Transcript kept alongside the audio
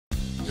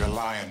You're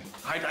lying.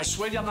 I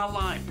swear to you, I'm not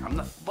lying.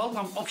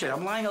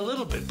 I'm lying a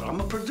little bit, but I'm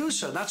a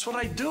producer. That's what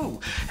I do.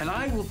 And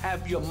I will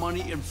have your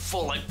money in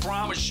full, I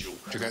promise you.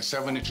 You got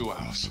 72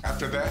 hours.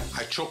 After that,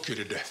 I choke you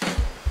to death.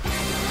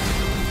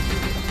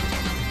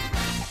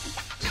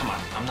 Come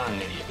on, I'm not an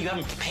idiot. You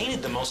haven't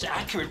painted the most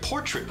accurate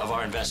portrait of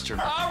our investor.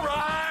 All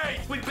right!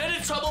 We've been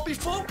in trouble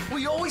before.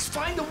 We always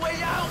find a way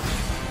out.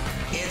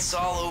 It's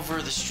all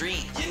over the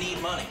street. You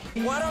need money.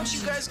 Why don't you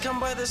guys come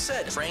by the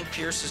set? Frank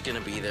Pierce is gonna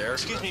be there.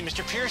 Excuse me,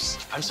 Mr. Pierce.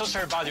 I'm so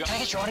sorry to bother you. Can I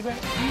get your autograph?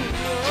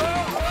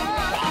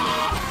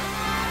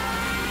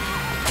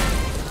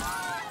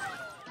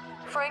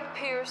 Frank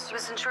Pierce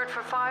was insured for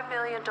 $5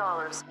 million.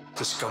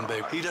 The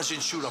scumbag. He doesn't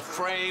shoot a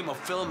frame of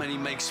film and he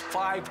makes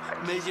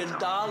 $5 million.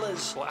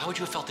 Well, how would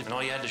you have felt if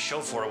all you had to show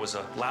for it was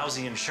a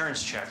lousy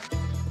insurance check?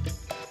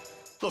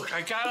 Look,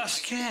 I got a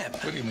scam.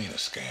 What do you mean a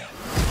scam?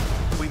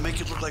 We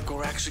make it look like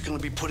we're actually going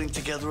to be putting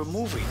together a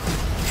movie.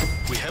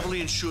 We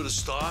heavily insure the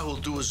star who'll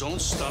do his own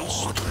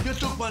stunts. You're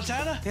Duke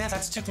Montana? Yeah,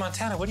 that's Duke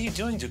Montana. What are you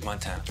doing, Duke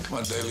Montana? Come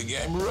on, daily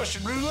game,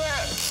 Russian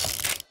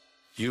roulette.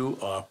 You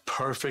are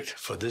perfect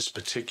for this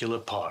particular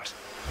part.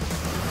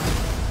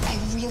 I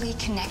really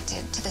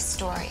connected to the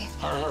story.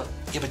 Yeah,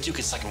 but Duke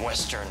is like a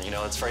Western, you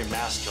know, it's very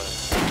masculine.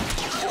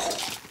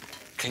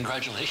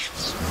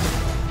 Congratulations.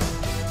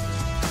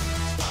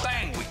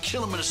 Bang! We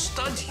kill him in a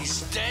stunt,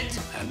 he's dead.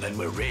 And then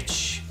we're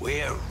rich.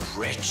 We're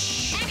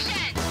rich.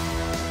 Action!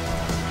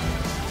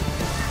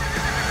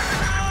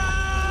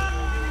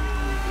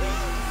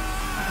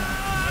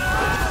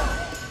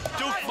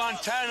 Duke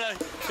Montana,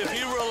 if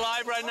he were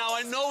alive right now,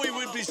 I know he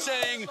would be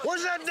saying,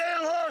 Where's that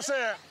damn horse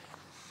at?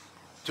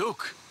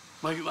 Duke,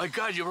 my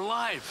God, you're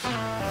alive.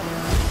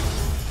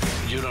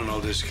 You don't know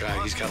this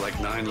guy. He's got like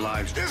 9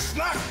 lives. It's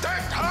not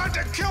that hard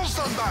to kill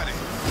somebody.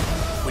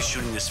 We're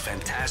shooting this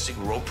fantastic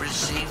roper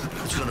scene.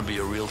 It's gonna be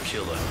a real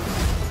killer.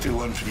 If it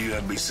wasn't for you,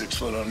 I'd be 6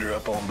 foot under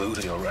up on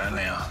Boot Hill right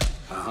now.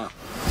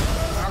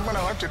 I'm gonna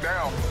hunt you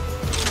down.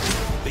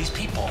 These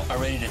people are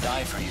ready to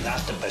die for you.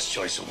 Not the best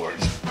choice of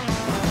words.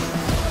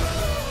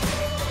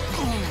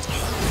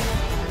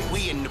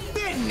 We in the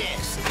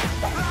business.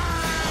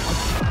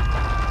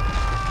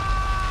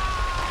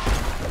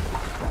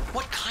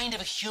 What kind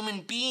of a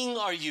human being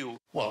are you?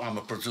 Well, I'm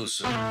a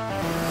producer.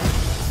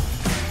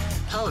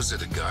 How is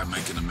it a guy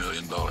making $1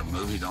 million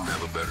movie don't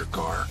have a better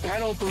car? I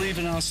don't believe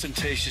in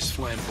ostentatious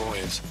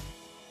flamboyance.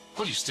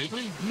 What, are you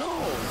stupid? No.